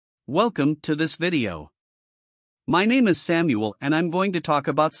Welcome to this video. My name is Samuel and I'm going to talk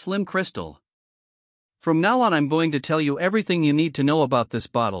about SlimCrystal. From now on I'm going to tell you everything you need to know about this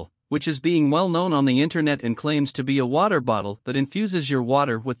bottle, which is being well known on the internet and claims to be a water bottle that infuses your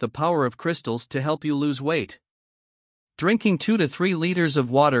water with the power of crystals to help you lose weight. Drinking 2 to 3 liters of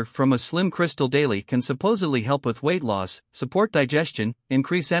water from a SlimCrystal daily can supposedly help with weight loss, support digestion,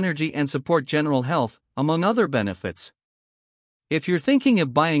 increase energy and support general health, among other benefits. If you're thinking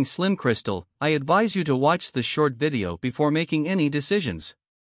of buying SlimCrystal, I advise you to watch this short video before making any decisions.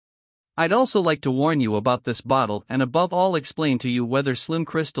 I'd also like to warn you about this bottle and above all explain to you whether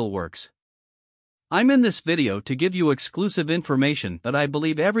SlimCrystal works. I'm in this video to give you exclusive information that I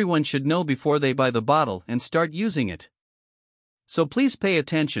believe everyone should know before they buy the bottle and start using it. So please pay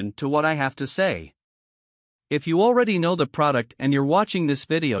attention to what I have to say. If you already know the product and you're watching this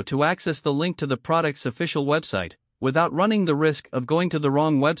video to access the link to the product's official website, without running the risk of going to the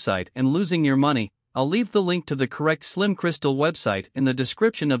wrong website and losing your money, I'll leave the link to the correct SlimCrystal website in the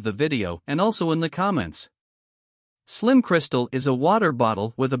description of the video and also in the comments. SlimCrystal is a water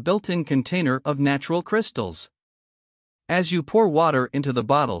bottle with a built-in container of natural crystals. As you pour water into the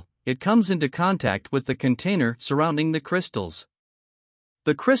bottle, it comes into contact with the container surrounding the crystals.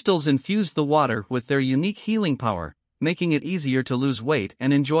 The crystals infuse the water with their unique healing power, making it easier to lose weight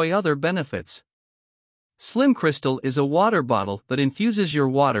and enjoy other benefits. SlimCrystal is a water bottle that infuses your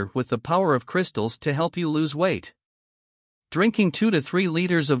water with the power of crystals to help you lose weight. Drinking 2 to 3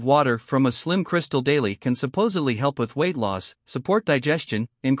 liters of water from a SlimCrystal daily can supposedly help with weight loss, support digestion,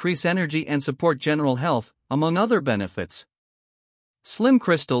 increase energy and support general health, among other benefits.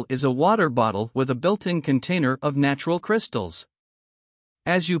 SlimCrystal is a water bottle with a built-in container of natural crystals.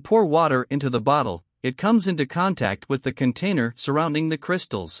 As you pour water into the bottle, it comes into contact with the container surrounding the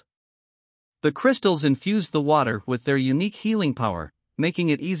crystals. The crystals infuse the water with their unique healing power, making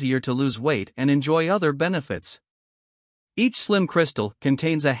it easier to lose weight and enjoy other benefits. Each SlimCrystal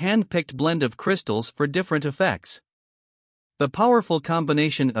contains a hand-picked blend of crystals for different effects. The powerful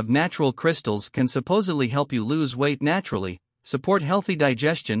combination of natural crystals can supposedly help you lose weight naturally, support healthy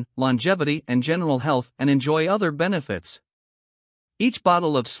digestion, longevity and general health and enjoy other benefits. Each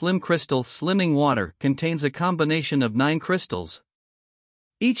bottle of SlimCrystal slimming water contains a combination of 9 crystals.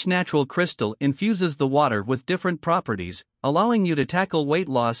 Each natural crystal infuses the water with different properties, allowing you to tackle weight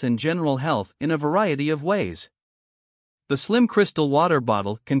loss and general health in a variety of ways. The SlimCrystal water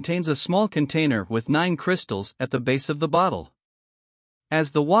bottle contains a small container with 9 crystals at the base of the bottle. As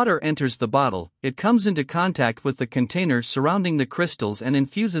the water enters the bottle, it comes into contact with the container surrounding the crystals and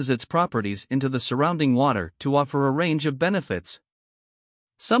infuses its properties into the surrounding water to offer a range of benefits.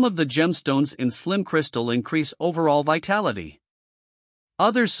 Some of the gemstones in SlimCrystal increase overall vitality.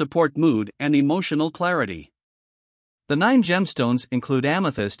 Others support mood and emotional clarity. The 9 gemstones include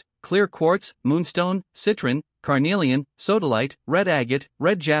amethyst, clear quartz, moonstone, citron, carnelian, sodalite, red agate,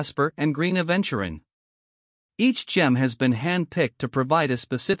 red jasper, and green aventurine. Each gem has been hand-picked to provide a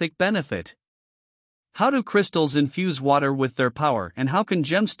specific benefit. How do crystals infuse water with their power, and how can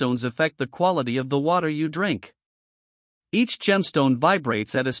gemstones affect the quality of the water you drink? Each gemstone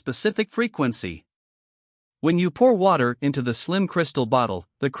vibrates at a specific frequency. When you pour water into the SlimCrystal bottle,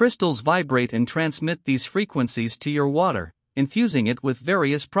 the crystals vibrate and transmit these frequencies to your water, infusing it with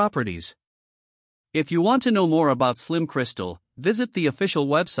various properties. If you want to know more about SlimCrystal, visit the official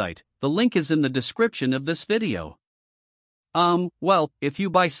website. The link is in the description of this video. If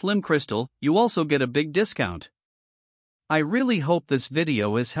you buy SlimCrystal, you also get a big discount. I really hope this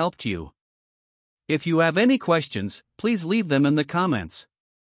video has helped you. If you have any questions, please leave them in the comments.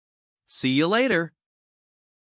 See you later.